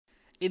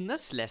In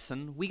this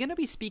lesson, we're going to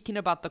be speaking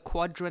about the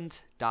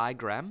quadrant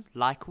diagram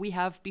like we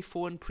have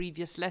before in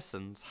previous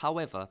lessons.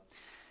 However,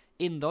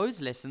 in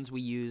those lessons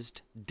we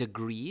used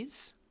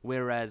degrees,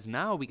 whereas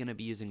now we're going to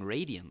be using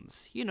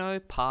radians. You know,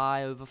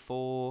 pi over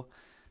 4,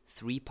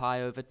 3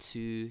 pi over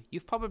 2.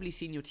 You've probably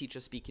seen your teacher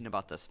speaking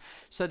about this.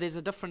 So there's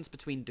a difference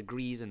between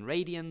degrees and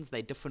radians.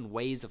 They're different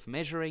ways of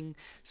measuring.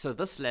 So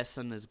this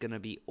lesson is going to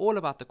be all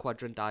about the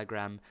quadrant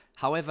diagram,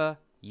 however,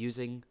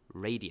 using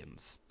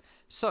radians.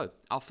 So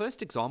our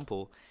first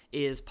example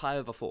is pi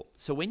over 4.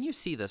 So when you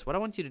see this, what I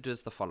want you to do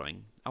is the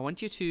following. I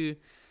want you to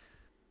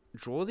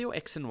draw your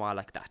x and y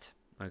like that,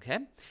 okay?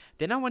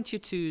 Then I want you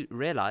to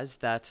realize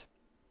that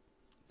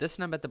this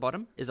number at the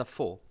bottom is a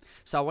 4.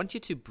 So I want you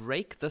to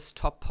break this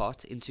top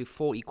part into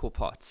 4 equal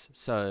parts.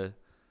 So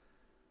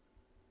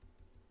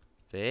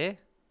there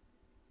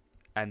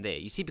and there.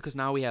 You see, because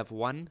now we have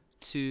 1,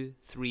 2,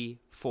 3,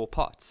 4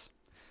 parts.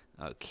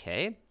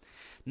 Okay.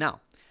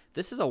 Now,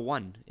 this is a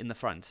 1 in the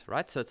front,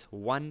 right? So it's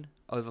 1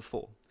 over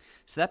 4.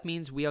 So that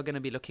means we are going to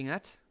be looking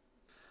at,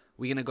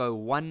 we're going to go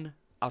 1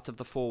 out of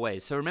the 4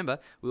 ways. So remember,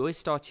 we always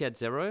start here at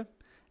 0.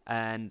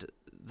 And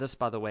this,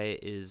 by the way,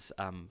 is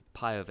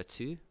pi over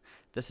 2.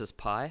 This is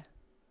pi.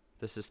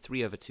 This is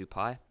 3 over 2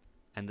 pi.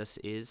 And this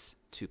is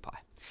 2 pi.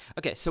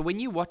 Okay, so when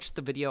you watch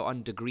the video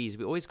on degrees,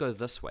 we always go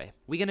this way.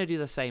 We're going to do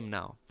the same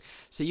now.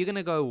 So you're going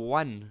to go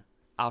 1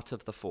 out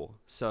of the 4.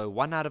 So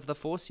 1 out of the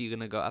 4, so you're going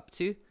to go up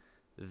to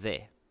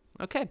there.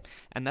 Okay,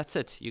 and that's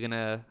it. You're going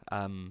to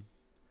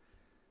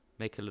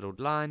make a little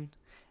line.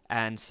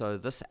 And so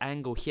this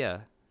angle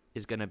here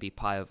is going to be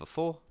pi over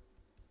 4.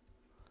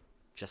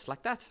 Just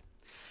like that.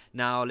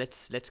 Now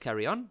let's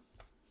carry on.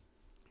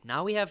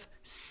 Now we have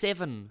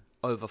 7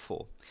 over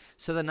 4.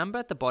 So the number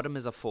at the bottom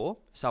is a 4.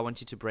 So I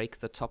want you to break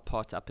the top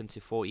part up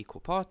into 4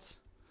 equal parts.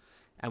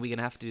 And we're going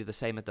to have to do the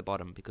same at the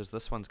bottom because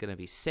this one's going to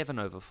be 7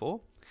 over 4.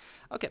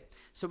 Okay,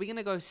 so we're going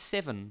to go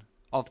 7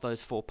 of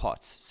those 4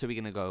 parts. So we're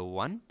going to go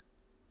 1,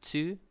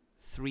 2,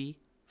 3,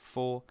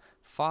 4,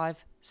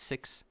 5,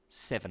 6,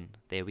 7.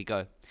 There we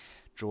go.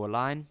 Draw a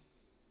line.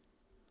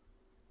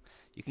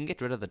 You can get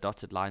rid of the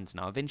dotted lines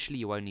now. Eventually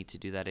you won't need to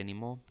do that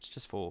anymore. It's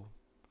just for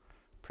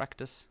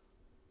practice.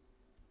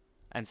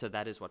 And so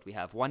that is what we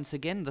have. Once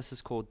again, this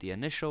is called the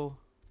initial,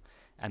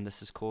 and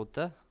this is called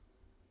the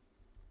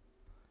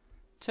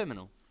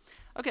terminal.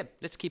 Okay,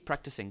 let's keep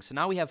practicing. So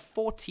now we have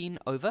 14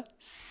 over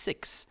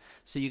 6.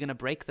 So you're going to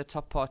break the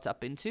top part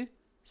up into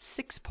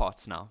 6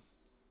 parts now.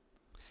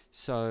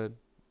 So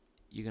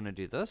you're going to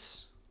do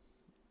this,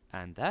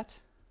 and that,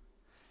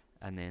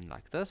 and then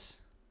like this,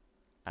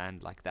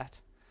 and like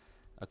that.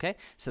 Okay,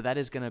 so that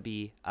is going to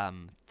be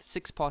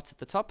 6 parts at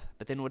the top,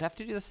 but then we'd have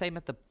to do the same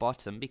at the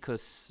bottom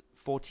because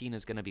 14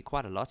 is going to be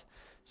quite a lot.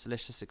 So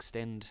let's just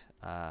extend,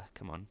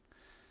 come on.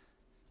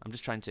 I'm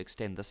just trying to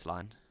extend this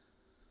line,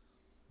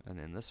 and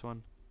then this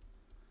one,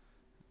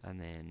 and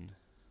then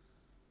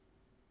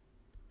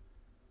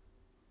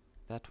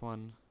that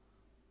one,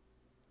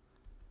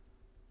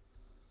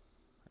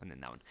 and then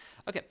that one.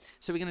 Okay,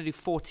 so we're going to do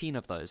 14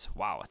 of those.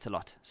 Wow, that's a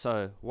lot.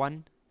 So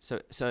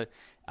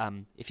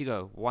if you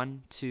go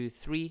 1, 2,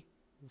 3,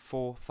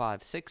 4,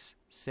 5, 6,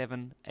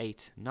 7,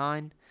 8,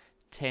 9,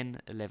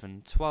 10,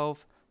 11,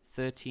 12,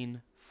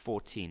 13,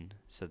 14.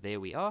 So there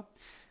we are.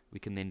 We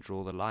can then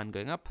draw the line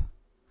going up.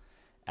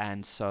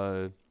 And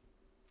so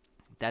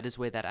that is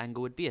where that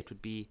angle would be. It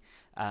would be,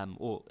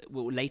 or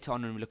later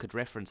on when we look at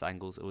reference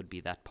angles, it would be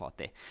that part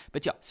there.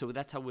 But yeah, so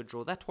that's how we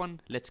draw that one.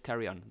 Let's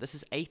carry on. This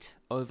is 8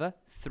 over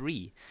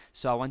 3.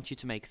 So I want you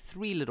to make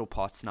 3 little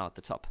parts now at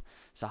the top.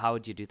 So how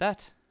would you do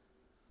that?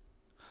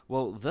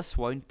 Well, this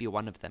won't be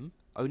one of them,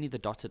 only the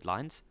dotted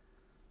lines.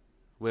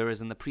 Whereas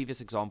in the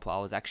previous example, I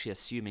was actually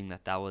assuming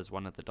that that was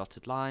one of the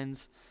dotted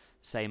lines.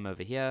 Same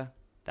over here,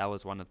 that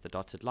was one of the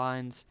dotted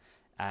lines.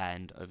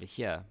 And over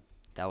here,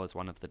 that was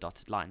one of the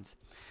dotted lines.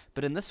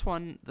 But in this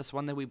one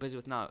that we're busy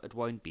with now, it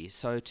won't be.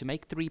 So to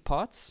make 3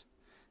 parts,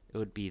 it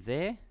would be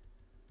there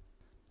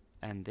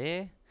and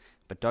there.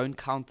 But don't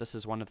count this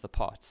as one of the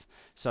parts.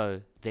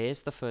 So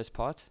there's the first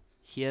part,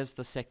 here's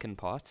the second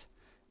part,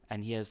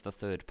 and here's the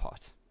third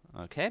part.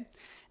 Okay,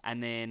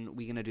 and then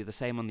we're going to do the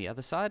same on the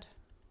other side.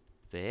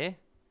 There.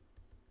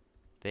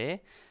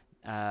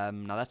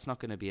 Now that's not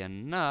going to be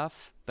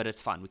enough, but it's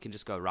fine. We can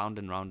just go round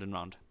and round and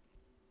round.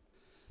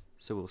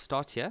 So we'll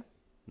start here.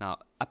 Now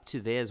up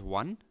to there's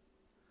 1,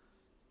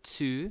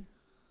 2,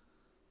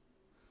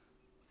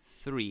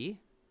 3,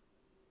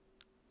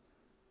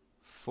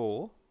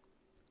 4,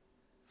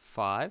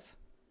 5,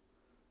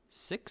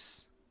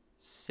 6,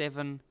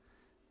 7,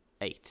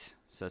 8.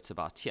 So it's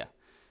about here.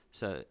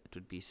 So it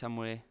would be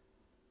somewhere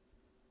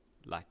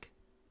like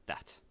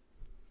that.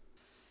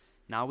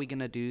 Now we're going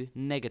to do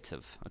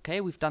negative. Okay,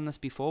 we've done this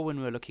before when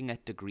we were looking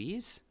at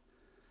degrees,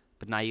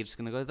 but now you're just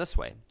going to go this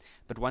way.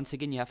 But once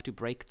again, you have to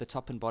break the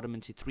top and bottom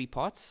into 3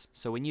 parts.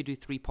 So when you do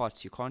 3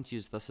 parts, you can't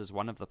use this as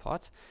one of the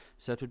parts.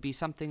 So it would be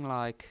something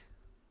like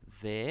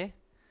there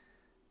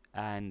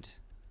and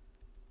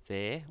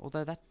there,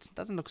 although that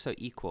doesn't look so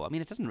equal. I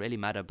mean, it doesn't really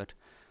matter, but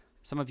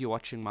some of you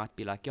watching might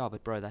be like, yeah,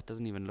 but bro, that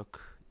doesn't even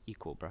look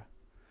equal, bro.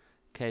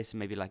 Okay, so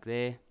maybe like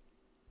there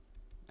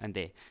and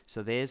there.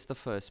 So there's the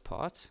first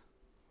part.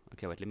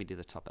 Okay, wait, let me do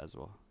the top as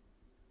well.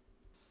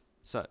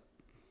 So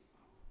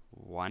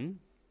 1.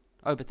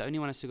 Oh, but they only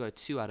want us to go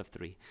 2 out of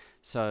 3.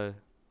 So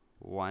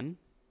 1,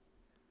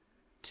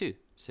 2.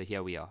 So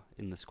here we are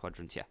in this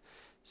quadrant here.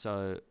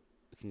 So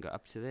we can go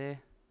up to there,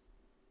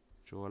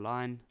 draw a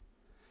line,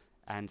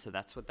 and so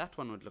that's what that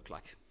one would look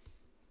like.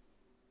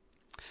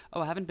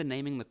 Oh, I haven't been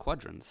naming the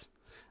quadrants.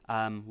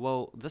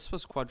 Well, this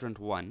was quadrant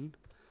 1.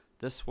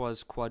 This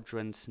was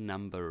quadrant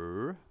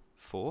number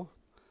 4.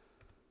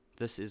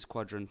 This is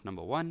quadrant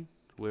number 1,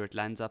 where it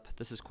lands up.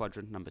 This is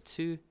quadrant number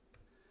 2.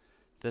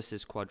 This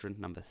is quadrant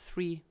number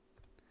 3.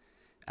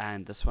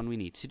 And this one we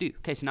need to do.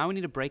 Okay, so now we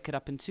need to break it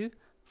up into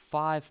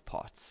 5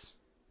 parts.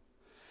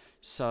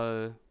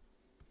 So,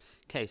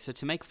 okay, so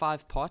to make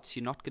 5 parts,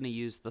 you're not going to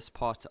use this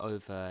part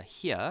over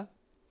here.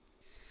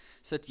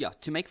 So, yeah,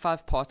 to make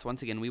 5 parts,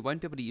 once again, we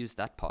won't be able to use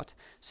that part.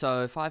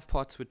 So, 5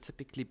 parts would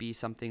typically be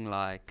something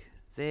like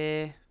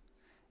there,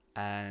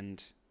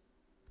 and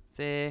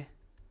there,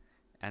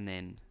 and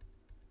then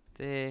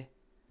there,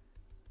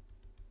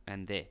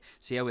 and there.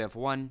 So, here we have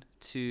 1,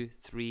 2,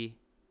 3.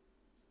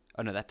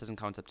 Oh, no, that doesn't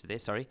count up to there,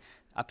 sorry.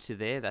 Up to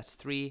there, that's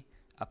 3.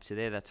 Up to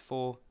there, that's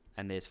 4.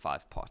 And there's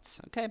 5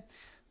 parts. Okay,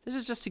 this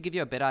is just to give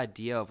you a better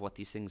idea of what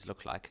these things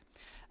look like.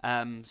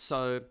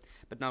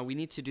 But now we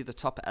need to do the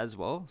top as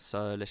well.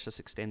 So let's just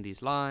extend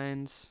these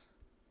lines.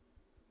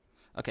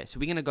 Okay, so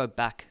we're going to go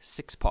back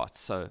 6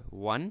 parts. So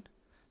 1,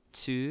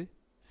 2,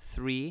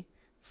 3,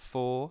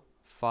 4,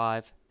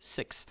 5,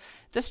 6.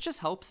 This just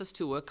helps us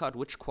to work out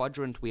which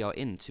quadrant we are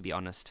in, to be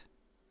honest.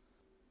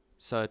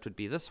 So it would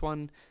be this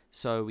one.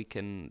 So we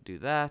can do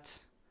that.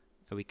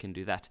 And we can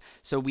do that.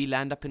 So we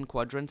land up in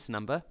quadrant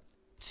number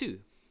 2.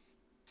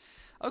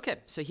 Okay,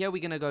 so here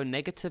we're going to go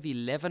negative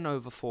 11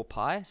 over 4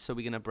 pi. So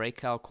we're going to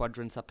break our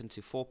quadrants up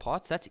into 4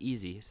 parts. That's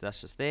easy. So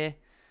that's just there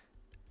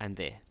and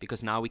there.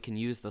 Because now we can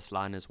use this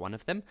line as one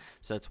of them.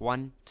 So it's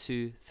 1,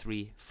 2,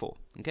 3, 4.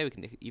 Okay, we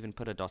can even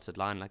put a dotted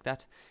line like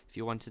that if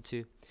you wanted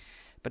to.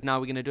 But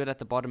now we're going to do it at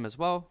the bottom as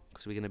well,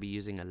 because we're going to be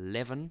using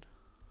 11.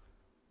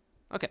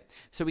 Okay,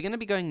 so we're going to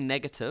be going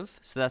negative.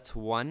 So that's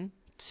 1,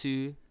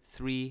 2,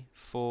 3,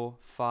 4,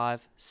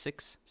 5,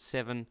 6,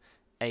 7,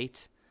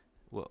 8.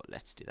 Well,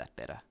 let's do that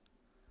better.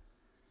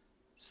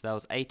 So that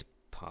was 8.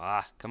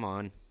 Come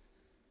on.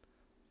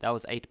 That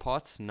was 8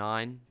 parts,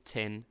 9,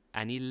 10,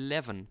 and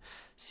 11.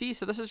 See,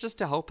 so this is just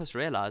to help us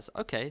realize,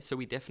 okay, so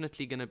we're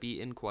definitely going to be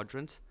in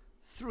quadrant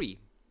 3.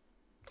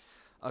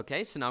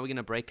 Okay, so now we're going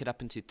to break it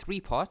up into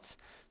 3 parts.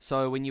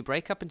 So when you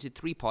break up into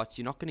 3 parts,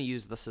 you're not going to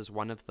use this as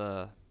one of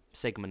the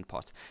segment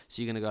parts.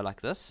 So you're going to go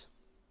like this,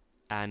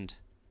 and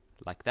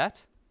like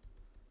that.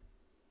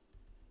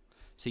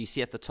 So you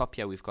see at the top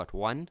here, we've got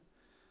 1,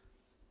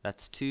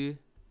 that's 2,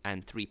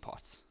 and 3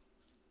 parts.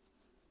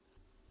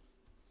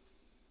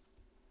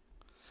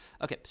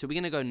 Okay, so we're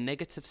going to go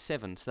negative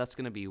 7. So that's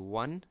going to be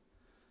 1,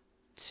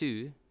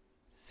 2,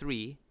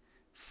 3,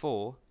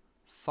 4,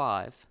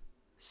 5,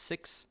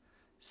 6,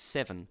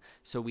 7.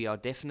 So we are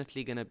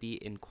definitely going to be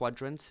in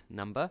quadrant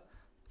number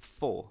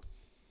 4.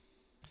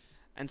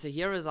 And so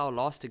here is our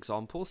last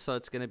example. So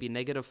it's going to be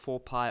negative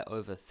 4 pi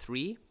over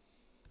 3.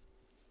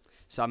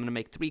 So I'm going to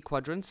make 3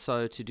 quadrants.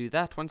 So to do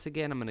that, once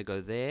again, I'm going to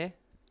go there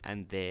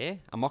and there.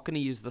 I'm not going to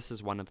use this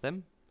as one of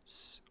them.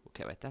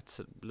 Okay, wait, that's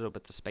a little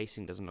bit, the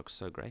spacing doesn't look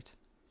so great.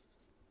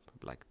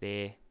 Like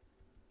there,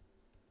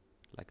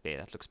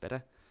 that looks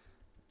better.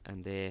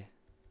 And there,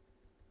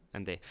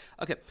 and there.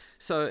 Okay,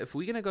 so if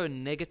we're going to go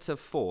negative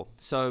 4,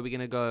 so we're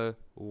going to go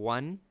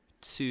 1,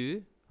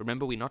 2,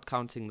 remember we're not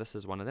counting this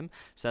as one of them.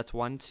 So that's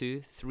 1,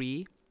 2,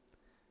 3,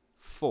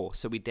 4.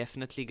 So we're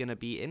definitely going to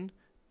be in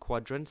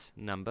quadrant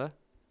number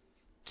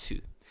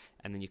 2.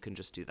 And then you can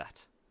just do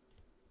that.